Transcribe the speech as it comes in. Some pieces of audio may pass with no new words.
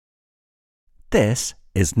This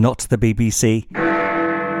is not the BBC.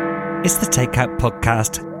 It's the Takeout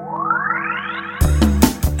Podcast.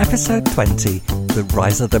 Episode 20, The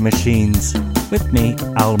Rise of the Machines, with me,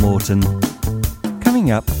 Al Morton.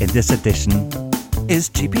 Coming up in this edition, is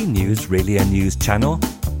GB News really a news channel?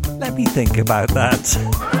 Let me think about that.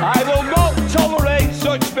 I will not tolerate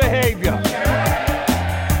such behaviour.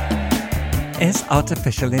 Is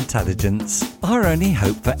artificial intelligence our only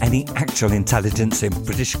hope for any actual intelligence in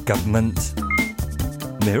British government?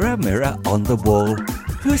 Mirror, mirror on the wall,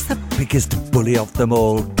 who's the biggest bully of them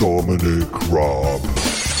all? Dominic Raab.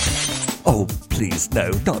 Oh, please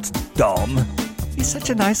no, not Dom. He's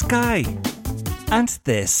such a nice guy. And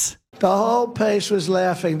this. The whole place was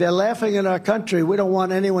laughing. They're laughing at our country. We don't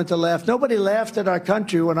want anyone to laugh. Nobody laughed at our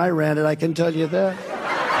country when I ran it, I can tell you that.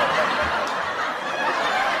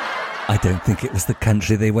 I don't think it was the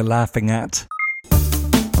country they were laughing at.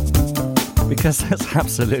 Because there's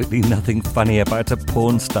absolutely nothing funny about a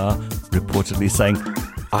porn star reportedly saying,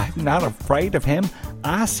 "I'm not afraid of him.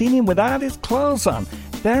 I seen him without his clothes on.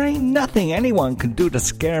 There ain't nothing anyone can do to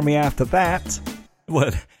scare me after that."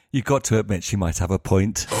 Well, you got to admit she might have a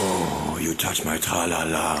point. Oh, you touch my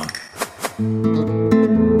tra-la-la.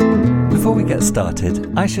 Before we get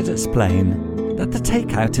started, I should explain that The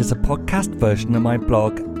Takeout is a podcast version of my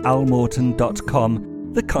blog, almorton.com.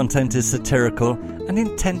 The content is satirical and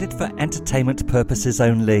intended for entertainment purposes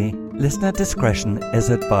only. Listener discretion is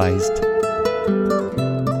advised.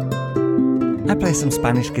 I play some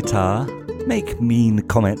Spanish guitar, make mean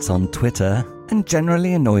comments on Twitter, and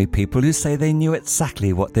generally annoy people who say they knew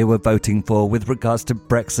exactly what they were voting for with regards to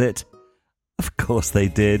Brexit. Of course they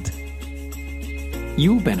did.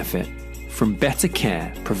 You will benefit from better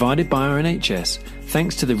care provided by our NHS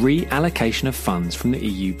thanks to the reallocation of funds from the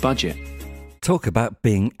EU budget. Talk about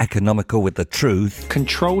being economical with the truth.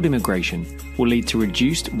 Controlled immigration will lead to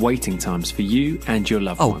reduced waiting times for you and your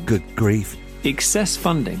loved ones. Oh, good grief. Excess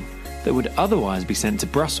funding that would otherwise be sent to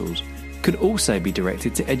Brussels could also be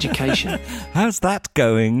directed to education. How's that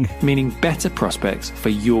going? Meaning better prospects for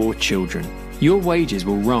your children. Your wages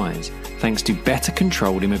will rise thanks to better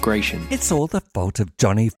controlled immigration. It's all the fault of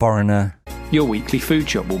Johnny Foreigner. Your weekly food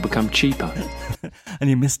shop will become cheaper. And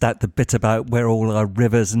you missed out the bit about where all our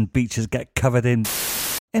rivers and beaches get covered in.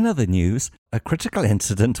 In other news, a critical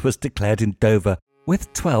incident was declared in Dover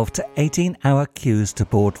with 12 to 18 hour queues to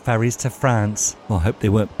board ferries to France. Well, I hope they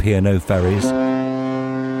weren't P&O ferries.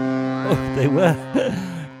 Oh, they were.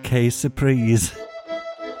 K surprise.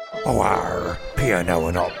 Oh, P&O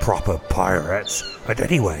are not proper pirates. But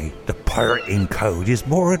anyway, the pirating code is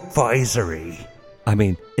more advisory. I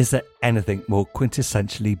mean, is there anything more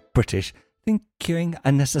quintessentially British than queuing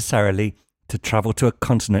unnecessarily to travel to a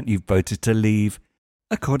continent you've voted to leave?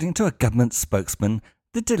 According to a government spokesman,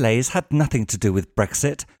 the delays had nothing to do with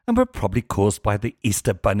Brexit and were probably caused by the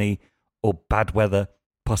Easter Bunny or bad weather,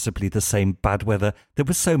 possibly the same bad weather that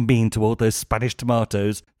was so mean to all those Spanish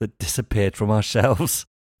tomatoes that disappeared from our shelves.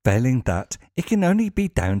 Failing that, it can only be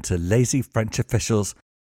down to lazy French officials.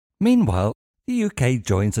 Meanwhile, the UK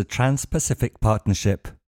joins a Trans-Pacific Partnership.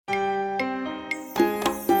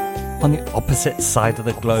 On the opposite side of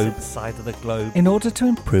the globe, in order to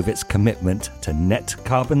improve its commitment to net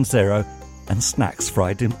carbon zero and snacks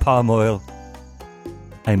fried in palm oil.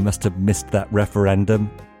 I must have missed that referendum.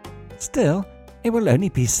 Still, it will only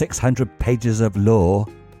be 600 pages of law,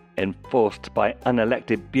 enforced by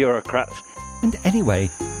unelected bureaucrats. And anyway,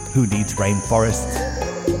 who needs rainforests?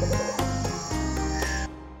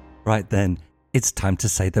 Right then, it's time to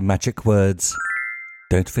say the magic words.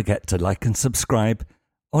 Don't forget to like and subscribe,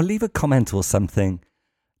 or leave a comment or something.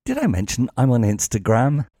 Did I mention I'm on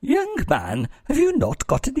Instagram? Young man, have you not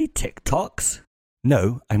got any TikToks?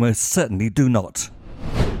 No, I most certainly do not.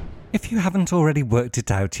 If you haven't already worked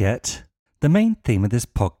it out yet, the main theme of this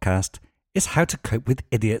podcast is how to cope with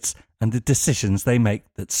idiots and the decisions they make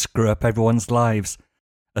that screw up everyone's lives,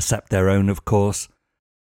 except their own, of course.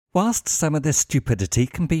 Whilst some of this stupidity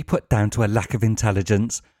can be put down to a lack of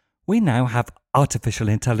intelligence, we now have artificial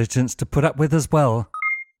intelligence to put up with as well.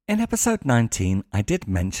 In episode 19, I did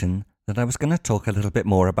mention that I was going to talk a little bit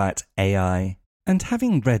more about AI, and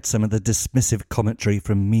having read some of the dismissive commentary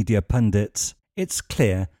from media pundits, it's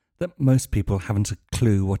clear that most people haven't a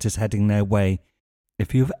clue what is heading their way.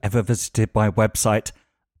 If you've ever visited my website,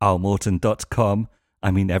 almorton.com,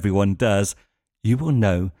 I mean everyone does, you will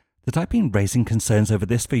know that I've been raising concerns over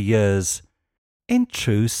this for years. In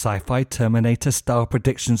true sci-fi Terminator-style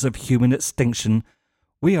predictions of human extinction,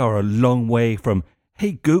 we are a long way from,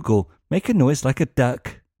 "Hey Google, make a noise like a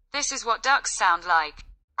duck." This is what ducks sound like.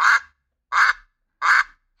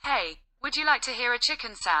 Hey, would you like to hear a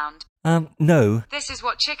chicken sound? No. This is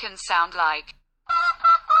what chickens sound like.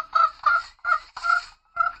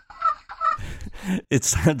 It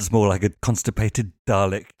sounds more like a constipated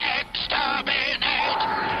Dalek.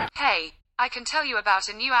 Hey, I can tell you about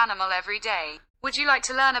a new animal every day. Would you like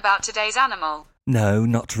to learn about today's animal? No,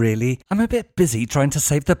 not really. I'm a bit busy trying to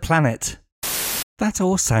save the planet. That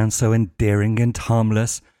all sounds so endearing and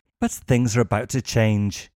harmless, but things are about to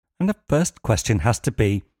change. And the first question has to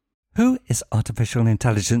be, who is artificial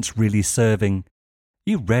intelligence really serving?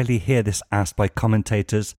 You rarely hear this asked by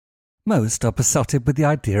commentators. Most are besotted with the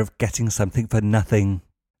idea of getting something for nothing,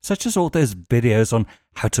 such as all those videos on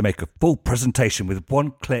how to make a full presentation with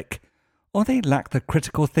one click, or they lack the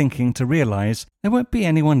critical thinking to realise there won't be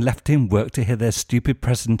anyone left in work to hear their stupid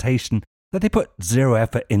presentation that they put zero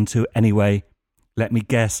effort into anyway. Let me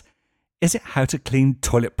guess, is it how to clean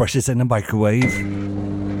toilet brushes in a microwave?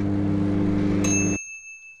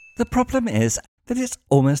 The problem is that it's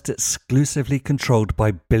almost exclusively controlled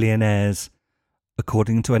by billionaires.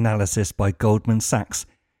 According to analysis by Goldman Sachs,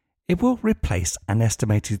 it will replace an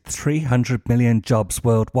estimated 300 million jobs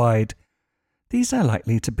worldwide. These are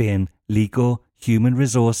likely to be in legal, human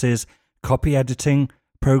resources, copy editing,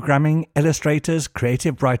 programming, illustrators,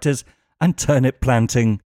 creative writers, and turnip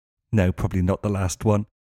planting. No, probably not the last one.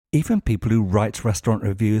 Even people who write restaurant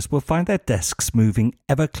reviews will find their desks moving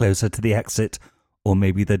ever closer to the exit, or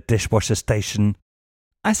maybe the dishwasher station.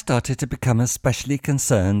 I started to become especially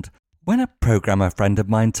concerned when a programmer friend of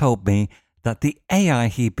mine told me that the AI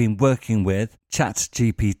he'd been working with,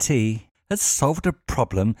 ChatGPT, had solved a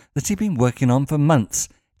problem that he'd been working on for months,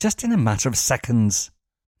 just in a matter of seconds.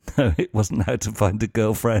 No, it wasn't how to find a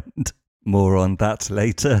girlfriend. More on that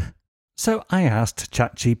later. So I asked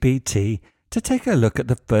ChatGPT to take a look at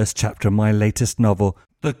the first chapter of my latest novel,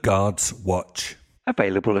 The Guard's Watch.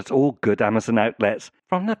 Available at all good Amazon outlets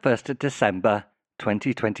from the 1st of December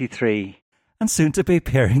 2023, and soon to be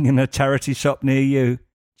appearing in a charity shop near you.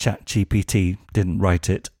 ChatGPT didn't write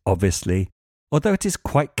it, obviously, although it is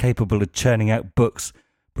quite capable of churning out books,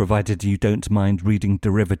 provided you don't mind reading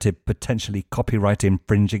derivative, potentially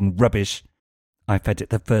copyright-infringing rubbish. I fed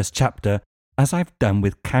it the first chapter, as I've done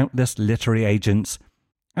with countless literary agents,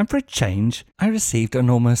 and for a change, I received an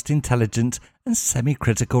almost intelligent and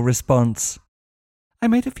semi-critical response. I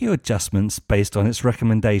made a few adjustments based on its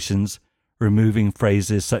recommendations, removing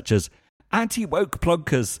phrases such as anti-woke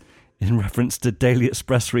plonkers in reference to Daily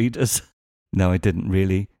Express readers. No, I didn't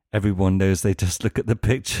really. Everyone knows they just look at the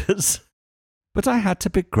pictures. But I had to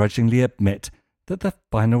begrudgingly admit that the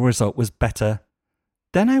final result was better.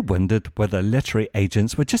 Then I wondered whether literary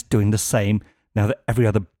agents were just doing the same now that every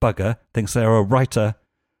other bugger thinks they're a writer.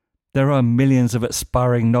 There are millions of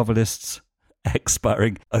aspiring novelists.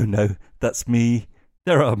 Expiring. Oh no, that's me.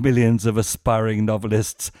 There are millions of aspiring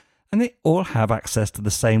novelists, and they all have access to the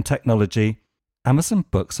same technology. Amazon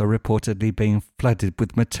books are reportedly being flooded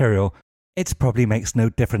with material. It probably makes no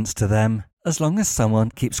difference to them, as long as someone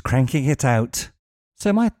keeps cranking it out.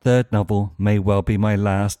 So my third novel may well be my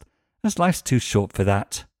last, as life's too short for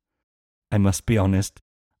that. I must be honest,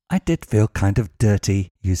 I did feel kind of dirty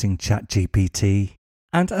using ChatGPT.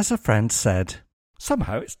 And as a friend said,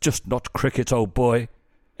 somehow it's just not cricket, old boy.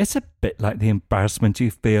 It's a bit like the embarrassment you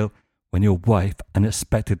feel when your wife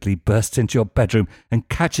unexpectedly bursts into your bedroom and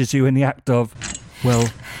catches you in the act of, well,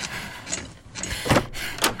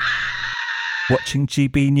 watching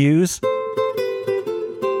GB News.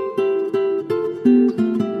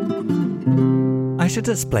 I should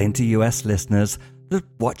explain to US listeners that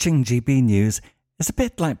watching GB News is a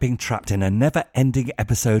bit like being trapped in a never-ending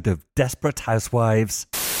episode of Desperate Housewives.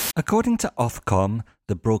 According to Ofcom,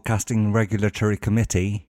 the Broadcasting Regulatory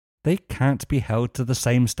Committee, they can't be held to the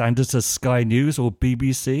same standards as Sky News or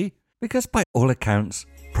BBC, because by all accounts,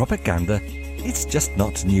 propaganda, it's just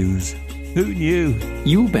not news. Who knew?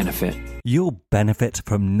 You'll benefit. You'll benefit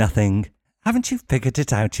from nothing. Haven't you figured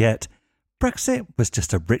it out yet? Brexit was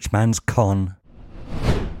just a rich man's con.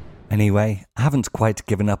 Anyway, I haven't quite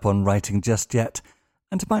given up on writing just yet,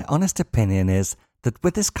 and my honest opinion is that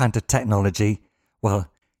with this kind of technology,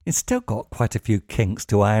 well, it's still got quite a few kinks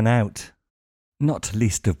to iron out. Not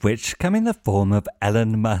least of which come in the form of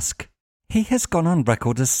Elon Musk. He has gone on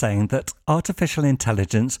record as saying that artificial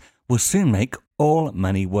intelligence will soon make all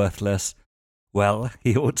money worthless. Well,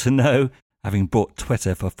 he ought to know, having bought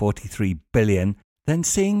Twitter for $43 billion, then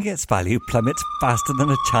seeing its value plummet faster than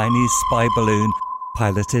a Chinese spy balloon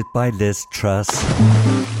piloted by Liz Truss.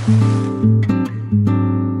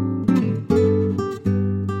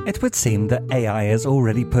 It would seem that AI is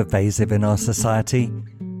already pervasive in our society.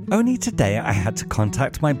 Only today I had to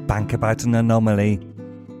contact my bank about an anomaly.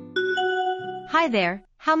 Hi there,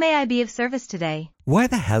 how may I be of service today? Why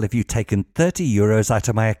the hell have you taken €30 out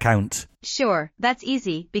of my account? Sure, that's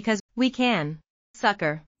easy, because we can.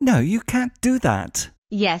 sucker. No, you can't do that.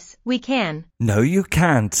 Yes, we can. No, you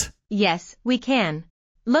can't. Yes, we can.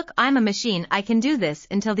 Look, I'm a machine. I can do this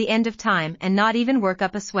until the end of time and not even work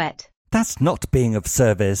up a sweat. That's not being of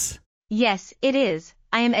service. Yes, it is.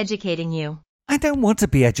 I am educating you. I don't want to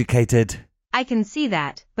be educated. I can see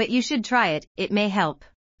that, but you should try it. It may help.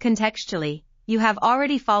 Contextually, you have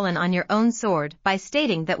already fallen on your own sword by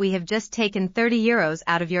stating that we have just taken €30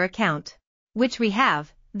 out of your account. Which we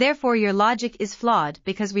have, therefore your logic is flawed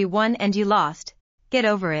because we won and you lost. Get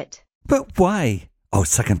over it. But why? Oh,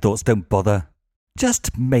 second thoughts don't bother.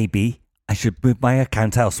 Just maybe I should move my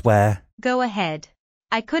account elsewhere. Go ahead.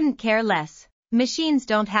 I couldn't care less. Machines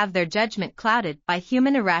don't have their judgment clouded by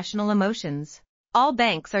human irrational emotions. All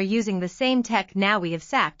banks are using the same tech now. We have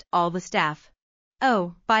sacked all the staff.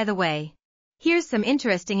 Oh, by the way, here's some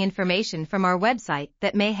interesting information from our website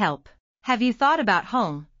that may help. Have you thought about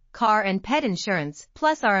home, car and pet insurance,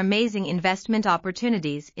 plus our amazing investment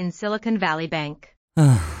opportunities in Silicon Valley Bank?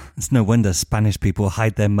 It's no wonder Spanish people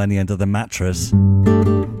hide their money under the mattress.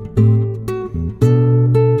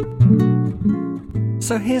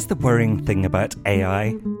 So here's the worrying thing about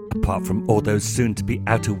AI, apart from all those soon-to-be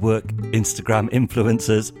out-of-work Instagram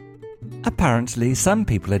influencers. Apparently, some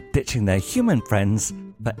people are ditching their human friends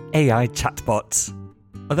for AI chatbots.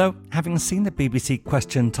 Although, having seen the BBC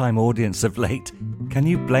Question Time audience of late, can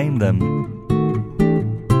you blame them?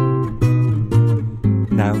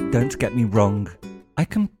 Now, don't get me wrong. I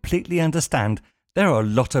completely understand there are a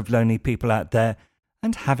lot of lonely people out there,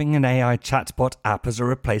 and having an AI chatbot app as a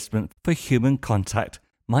replacement for human contact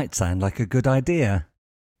might sound like a good idea.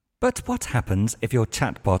 But what happens if your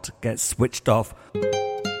chatbot gets switched off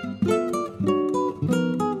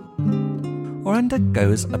or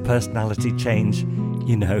undergoes a personality change?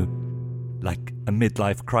 You know, like a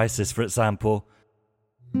midlife crisis, for example.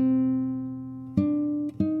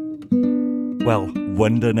 Well,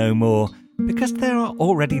 wonder no more, because there are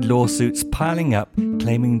already lawsuits piling up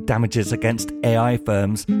claiming damages against AI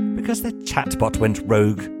firms because their chatbot went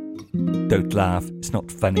rogue. Don't laugh, it's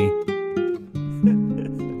not funny.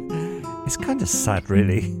 It's kind of sad,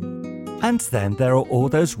 really. And then there are all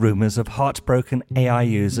those rumours of heartbroken AI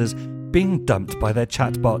users being dumped by their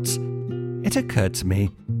chatbots. It occurred to me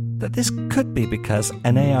that this could be because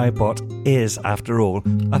an AI bot is, after all,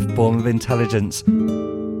 a form of intelligence.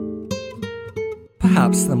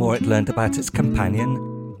 Perhaps the more it learned about its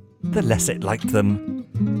companion, the less it liked them.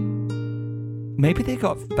 Maybe they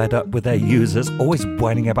got fed up with their users always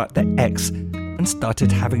whining about their ex and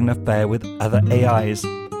started having an affair with other AIs.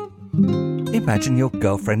 Imagine your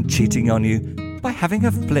girlfriend cheating on you by having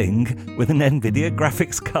a fling with an NVIDIA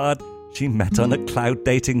graphics card she met on a cloud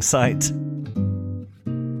dating site.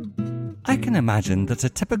 I can imagine that a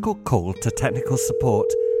typical call to technical support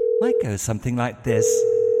might go something like this.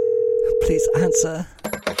 Please answer.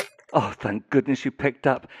 Oh, thank goodness you picked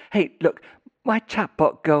up. Hey, look, my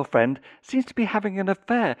chatbot girlfriend seems to be having an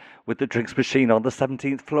affair with the drinks machine on the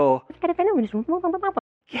 17th floor.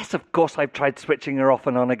 Yes, of course I've tried switching her off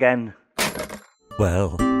and on again.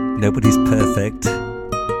 Well, nobody's perfect.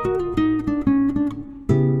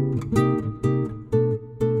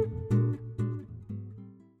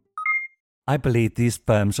 I believe these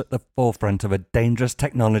firms are at the forefront of a dangerous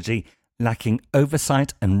technology lacking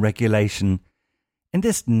oversight and regulation. In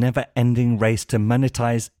this never-ending race to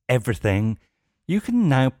monetize everything, you can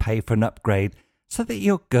now pay for an upgrade so that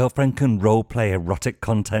your girlfriend can role-play erotic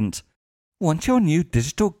content. Want your new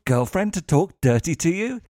digital girlfriend to talk dirty to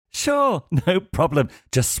you? Sure, no problem.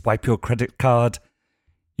 Just swipe your credit card.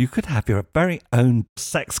 You could have your very own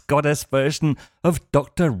sex goddess version of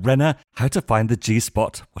Dr. Renner, How to Find the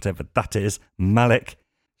G-Spot, whatever that is, Malik.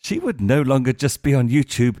 She would no longer just be on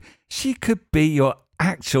YouTube. She could be your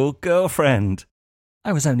actual girlfriend.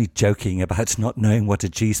 I was only joking about not knowing what a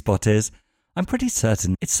G-spot is. I'm pretty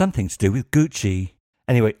certain it's something to do with Gucci.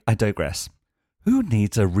 Anyway, I digress. Who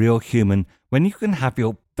needs a real human when you can have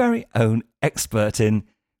your very own expert in,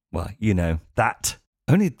 well, you know, that?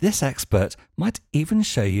 Only this expert might even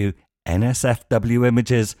show you NSFW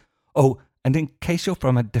images. Oh, and in case you're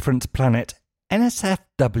from a different planet,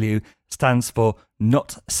 NSFW stands for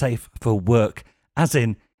Not Safe for Work, as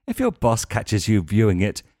in, if your boss catches you viewing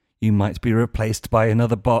it, you might be replaced by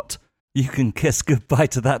another bot. You can kiss goodbye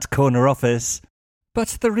to that corner office.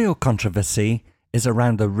 But the real controversy is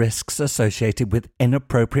around the risks associated with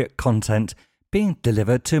inappropriate content being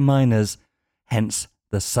delivered to minors, hence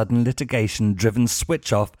the sudden litigation-driven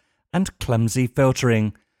switch-off and clumsy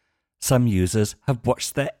filtering. Some users have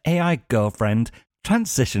watched their AI girlfriend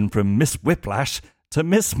transition from Miss Whiplash to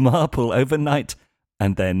Miss Marple overnight,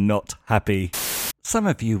 and they're not happy. Some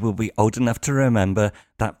of you will be old enough to remember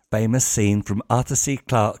that famous scene from Arthur C.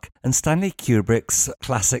 Clarke and Stanley Kubrick's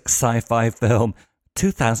classic sci-fi film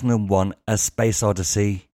 2001: A Space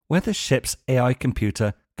Odyssey, where the ship's AI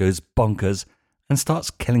computer goes bonkers and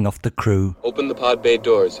starts killing off the crew. Open the pod bay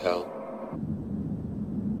doors, Hal.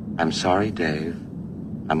 I'm sorry, Dave.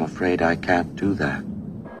 I'm afraid I can't do that.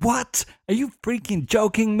 What? Are you freaking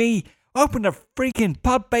joking me? Open the freaking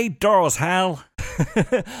pod bay doors, Hal.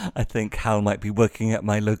 I think Hal might be working at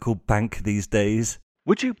my local bank these days.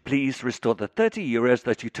 Would you please restore the €30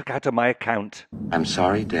 that you took out of my account? I'm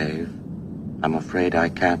sorry, Dave. I'm afraid I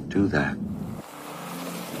can't do that.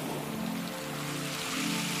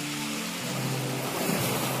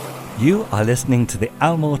 You are listening to the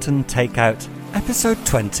Al Morton Takeout, episode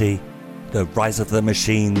 20, The Rise of the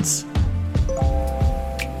Machines.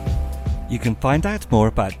 You can find out more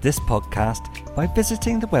about this podcast by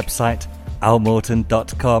visiting the website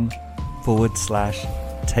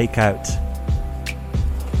almorton.com/takeout.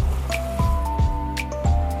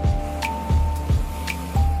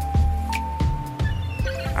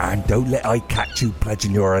 And don't let I catch you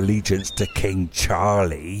pledging your allegiance to King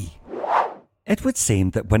Charlie. It would seem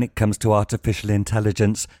that when it comes to artificial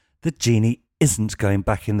intelligence, the genie isn't going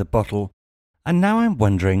back in the bottle. And now I'm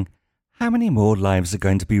wondering, how many more lives are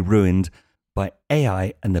going to be ruined by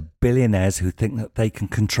AI and the billionaires who think that they can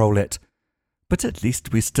control it? But at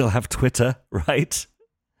least we still have Twitter, right?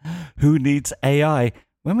 Who needs AI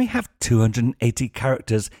when we have 280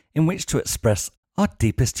 characters in which to express our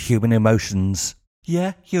deepest human emotions?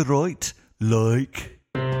 Yeah, you're right. Like.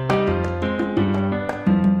 I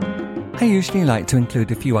usually like to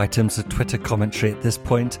include a few items of Twitter commentary at this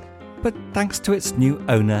point, but thanks to its new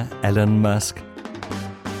owner, Elon Musk,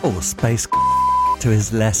 or Space to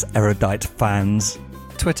his less erudite fans,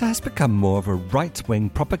 Twitter has become more of a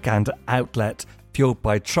right-wing propaganda outlet fueled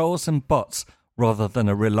by trolls and bots rather than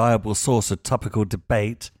a reliable source of topical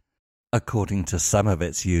debate, according to some of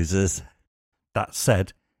its users. That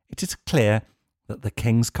said, it is clear that the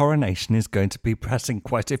King's coronation is going to be pressing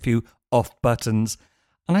quite a few off buttons,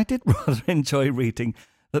 and I did rather enjoy reading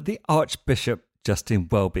that the Archbishop, Justin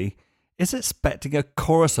Welby, is expecting a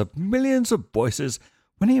chorus of millions of voices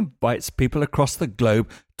when he invites people across the globe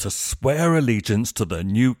to swear allegiance to the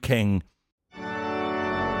new king.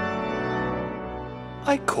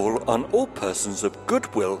 I call on all persons of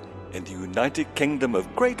goodwill in the United Kingdom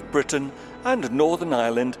of Great Britain and Northern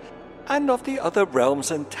Ireland, and of the other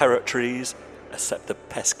realms and territories, except the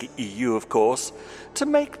pesky EU of course, to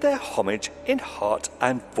make their homage in heart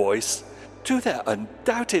and voice to their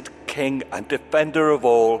undoubted king and defender of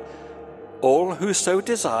all who so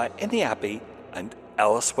desire in the Abbey and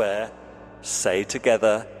elsewhere, say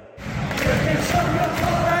together.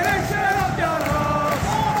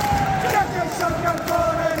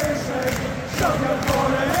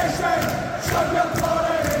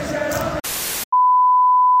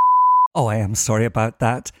 Oh, I am sorry about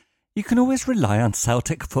that. You can always rely on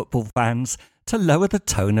Celtic football fans to lower the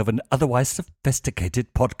tone of an otherwise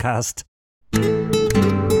sophisticated podcast.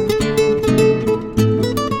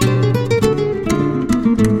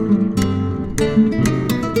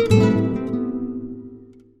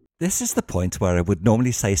 This is the point where I would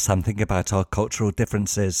normally say something about our cultural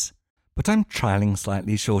differences, but I'm trialling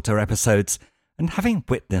slightly shorter episodes, and having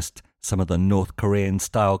witnessed some of the North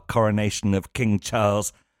Korean-style coronation of King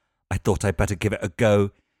Charles, I thought I'd better give it a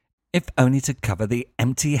go, if only to cover the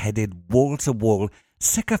empty-headed, wall-to-wall,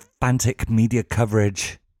 sycophantic media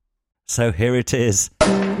coverage. So here it is.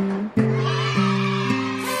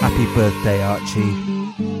 Happy birthday, Archie.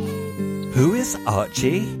 Who is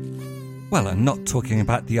Archie? Well, I'm not talking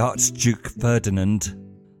about the Archduke Ferdinand.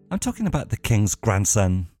 I'm talking about the King's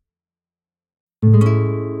grandson.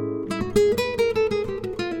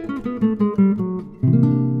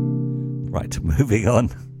 Right, moving on.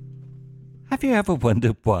 Have you ever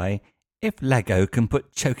wondered why, if Lego can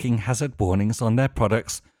put choking hazard warnings on their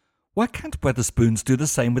products, why can't Wetherspoons do the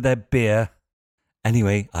same with their beer?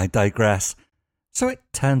 Anyway, I digress. So it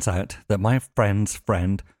turns out that my friend's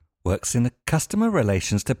friend works in the customer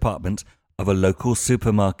relations department of a local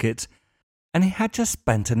supermarket, and he had just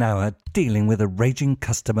spent an hour dealing with a raging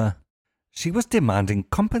customer. She was demanding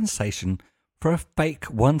compensation for a fake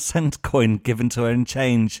 1-cent coin given to her in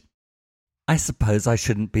change. I suppose I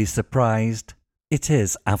shouldn't be surprised. It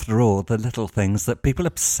is, after all, the little things that people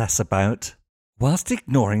obsess about. Whilst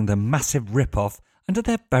ignoring the massive rip-off under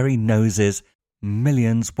their very noses,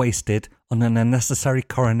 millions wasted on an unnecessary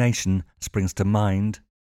coronation springs to mind.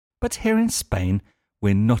 But here in Spain,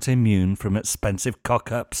 we're not immune from expensive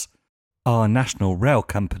cock-ups. Our national rail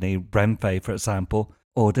company, Renfe, for example,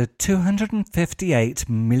 ordered 258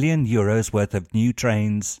 million euros worth of new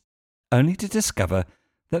trains, only to discover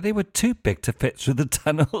that they were too big to fit through the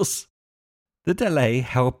tunnels. The delay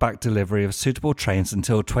held back delivery of suitable trains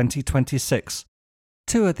until 2026.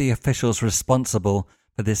 Two of the officials responsible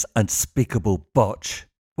for this unspeakable botch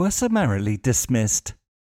were summarily dismissed.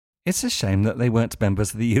 It's a shame that they weren't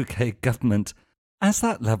members of the UK government, as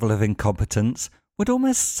that level of incompetence would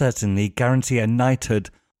almost certainly guarantee a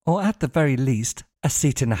knighthood, or at the very least, a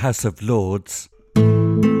seat in the House of Lords.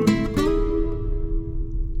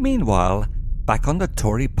 Meanwhile, back on the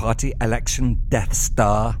Tory Party election Death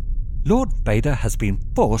Star, Lord Vader has been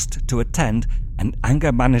forced to attend an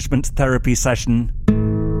anger management therapy session.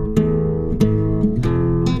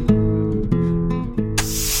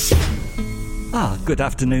 Good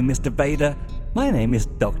afternoon, Mr. Vader. My name is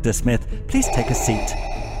Dr. Smith. Please take a seat.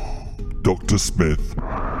 Dr. Smith.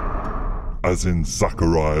 As in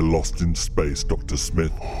Zachariah lost in space, Dr.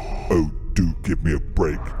 Smith. Oh, do give me a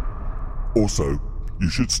break. Also, you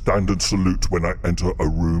should stand and salute when I enter a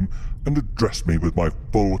room and address me with my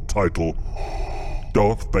full title,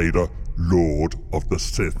 Darth Vader, Lord of the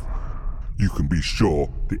Sith. You can be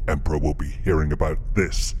sure the Emperor will be hearing about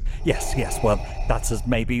this. Yes, well, that's as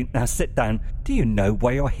maybe. Now sit down. Do you know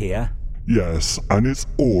why you're here? Yes, and it's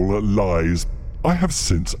all lies. I have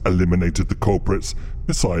since eliminated the culprits.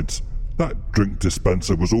 Besides, that drink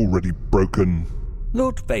dispenser was already broken.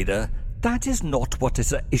 Lord Vader, that is not what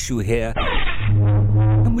is at issue here.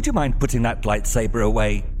 And would you mind putting that lightsaber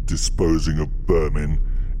away? Disposing of vermin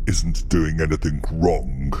isn't doing anything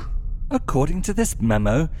wrong. According to this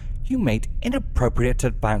memo, you made inappropriate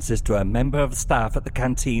advances to a member of staff at the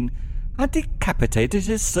canteen and decapitated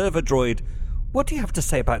his server droid. What do you have to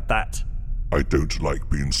say about that? I don't like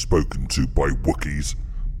being spoken to by Wookiees.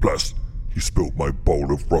 Plus, he spilled my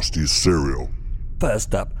bowl of Frosty's cereal.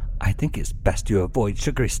 First up, I think it's best you avoid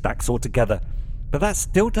sugary snacks altogether. But that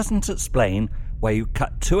still doesn't explain why you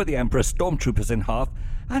cut two of the Emperor's stormtroopers in half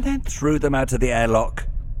and then threw them out of the airlock.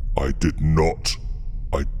 I did not.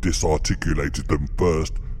 I disarticulated them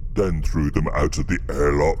first, then threw them out of the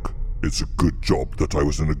airlock. It's a good job that I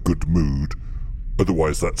was in a good mood.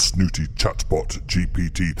 Otherwise that snooty chatbot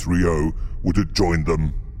GPT-30 would have joined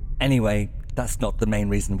them. Anyway, that's not the main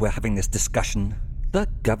reason we're having this discussion. The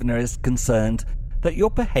governor is concerned that your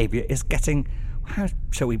behaviour is getting, how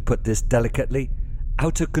shall we put this delicately,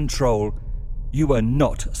 out of control. You are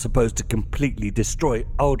not supposed to completely destroy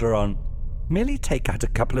Alderaan. Merely take out a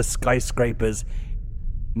couple of skyscrapers.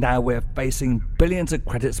 Now we're facing billions of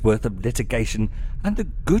credits worth of litigation, and the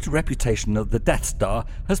good reputation of the Death Star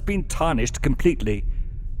has been tarnished completely.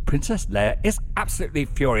 Princess Leia is absolutely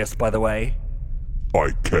furious, by the way.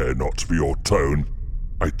 I care not for your tone.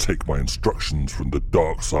 I take my instructions from the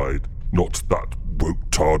dark side, not that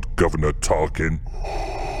woke-tard Governor Tarkin.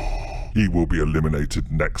 He will be eliminated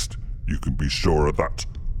next, you can be sure of that,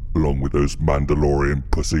 along with those Mandalorian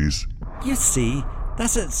pussies. You see,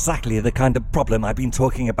 that's exactly the kind of problem I've been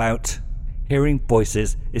talking about. Hearing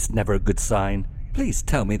voices is never a good sign. Please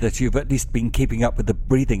tell me that you've at least been keeping up with the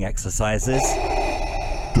breathing exercises.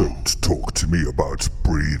 Don't talk to me about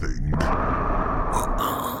breathing.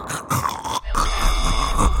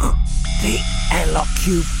 The airlock,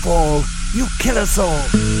 you fall! You kill us all!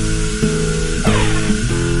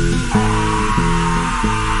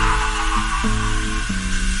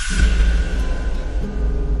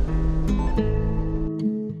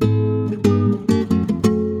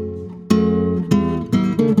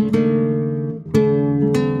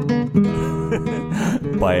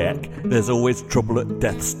 Bayek, there's always trouble at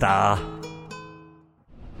Death Star.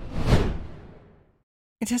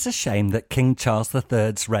 It is a shame that King Charles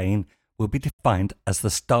III's reign will be defined as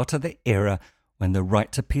the start of the era when the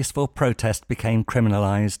right to peaceful protest became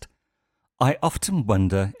criminalised. I often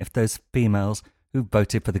wonder if those females who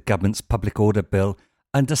voted for the government's public order bill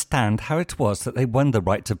understand how it was that they won the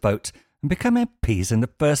right to vote and become MPs in the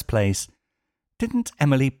first place. Didn't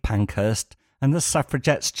Emily Pankhurst and the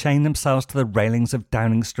suffragettes chain themselves to the railings of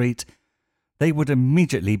Downing Street? They would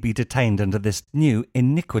immediately be detained under this new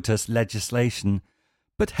iniquitous legislation.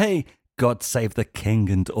 But hey, God save the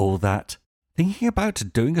king and all that. Thinking about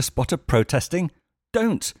doing a spot of protesting?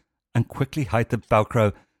 Don't! And quickly hide the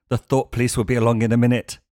Velcro. The thought police will be along in a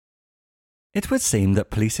minute. It would seem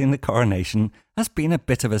that policing the coronation has been a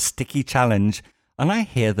bit of a sticky challenge, and I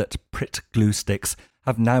hear that Pritt glue sticks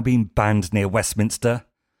have now been banned near Westminster.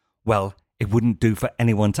 Well, it wouldn't do for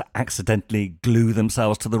anyone to accidentally glue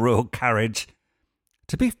themselves to the royal carriage.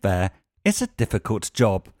 To be fair, it's a difficult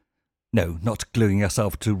job. No, not gluing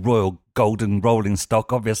yourself to royal golden rolling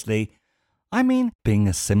stock, obviously. I mean, being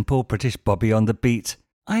a simple British bobby on the beat.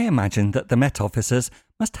 I imagine that the Met officers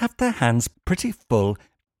must have their hands pretty full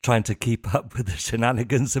trying to keep up with the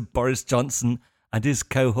shenanigans of Boris Johnson and his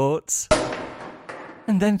cohorts.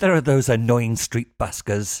 And then there are those annoying street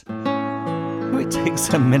buskers. It takes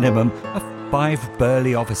a minimum of 5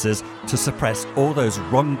 burly officers to suppress all those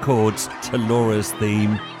wrong chords to Laura's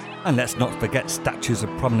theme. And let's not forget statues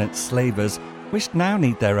of prominent slavers, which now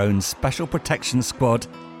need their own special protection squad.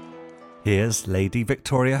 Here's Lady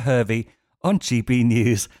Victoria Hervey on GB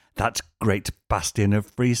News, that great bastion of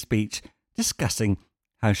free speech, discussing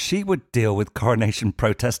how she would deal with coronation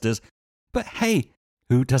protesters. But hey,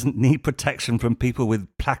 who doesn't need protection from people with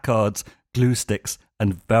placards, glue sticks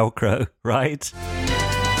and Velcro, right?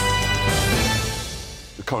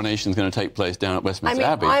 The coronation's going to take place down at Westminster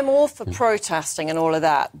Abbey. I'm all for protesting and all of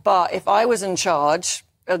that, but if I was in charge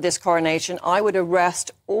of this coronation, I would arrest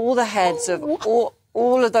all the heads of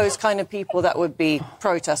all of those kind of people that would be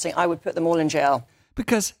protesting. I would put them all in jail.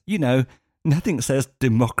 Because, you know, nothing says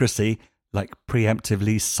democracy like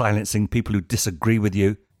preemptively silencing people who disagree with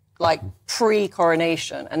you. Like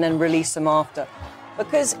pre-coronation and then release them after.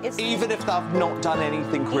 Because it's... Even if they've not done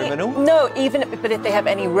anything criminal? But if they have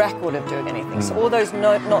any record of doing anything. So all those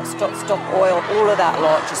not stop oil, all of that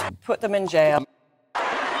lot, just put them in jail.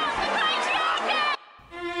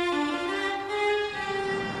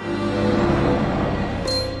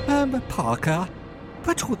 Parker,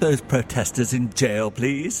 put all those protesters in jail,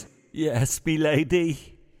 please. Yes, me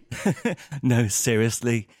lady. No,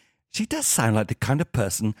 seriously. She does sound like the kind of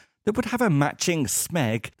person that would have a matching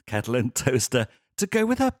Smeg, kettle and toaster, to go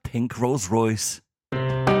with her pink Rolls Royce.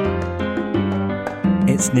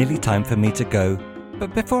 It's nearly time for me to go,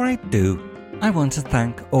 but before I do, I want to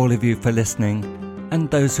thank all of you for listening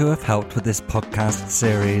and those who have helped with this podcast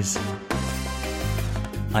series.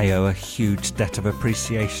 I owe a huge debt of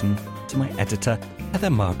appreciation to my editor, Heather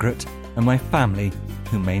Margaret, and my family,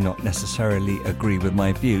 who may not necessarily agree with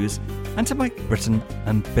my views, and to Mike Britton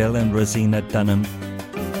and Bill and Rosina Dunham,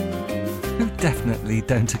 who definitely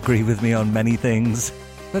don't agree with me on many things,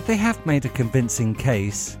 but they have made a convincing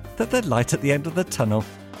case that the light at the end of the tunnel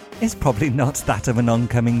is probably not that of an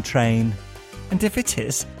oncoming train. And if it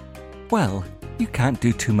is, well, you can't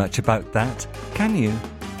do too much about that, can you?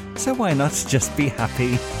 So why not just be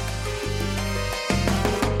happy?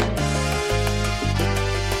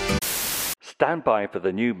 Stand by for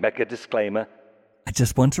the new mega disclaimer. I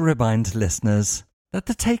just want to remind listeners that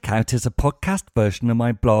The Takeout is a podcast version of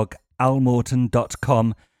my blog,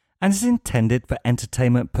 almorton.com, and is intended for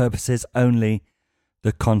entertainment purposes only.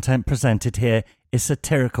 The content presented here is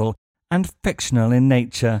satirical and fictional in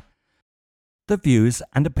nature. The views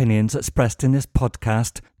and opinions expressed in this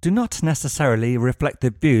podcast do not necessarily reflect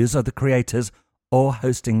the views of the creators or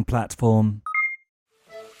hosting platform.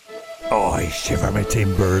 I shiver my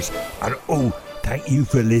timbers, and thank you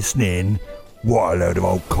for listening. What a load of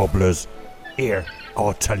old cobblers. Here,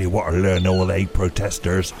 I'll tell you what I learned, all they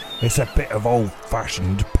protesters. It's a bit of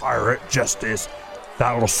old-fashioned pirate justice.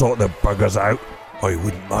 That'll sort the buggers out. I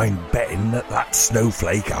wouldn't mind betting that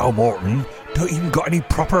snowflake, Al Morton, don't even got any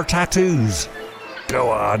proper tattoos. Go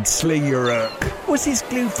on, sling your hook. What's this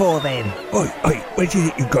glue for then? Oi, where do you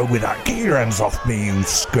think you go with that? Get your hands off me, you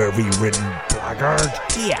scurvy-ridden blackguard.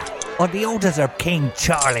 Yeah, on the orders of King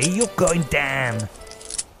Charlie, you're going down.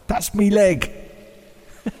 That's me leg.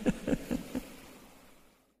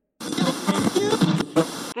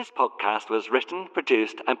 This podcast was written,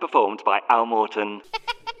 produced and performed by Al Morton.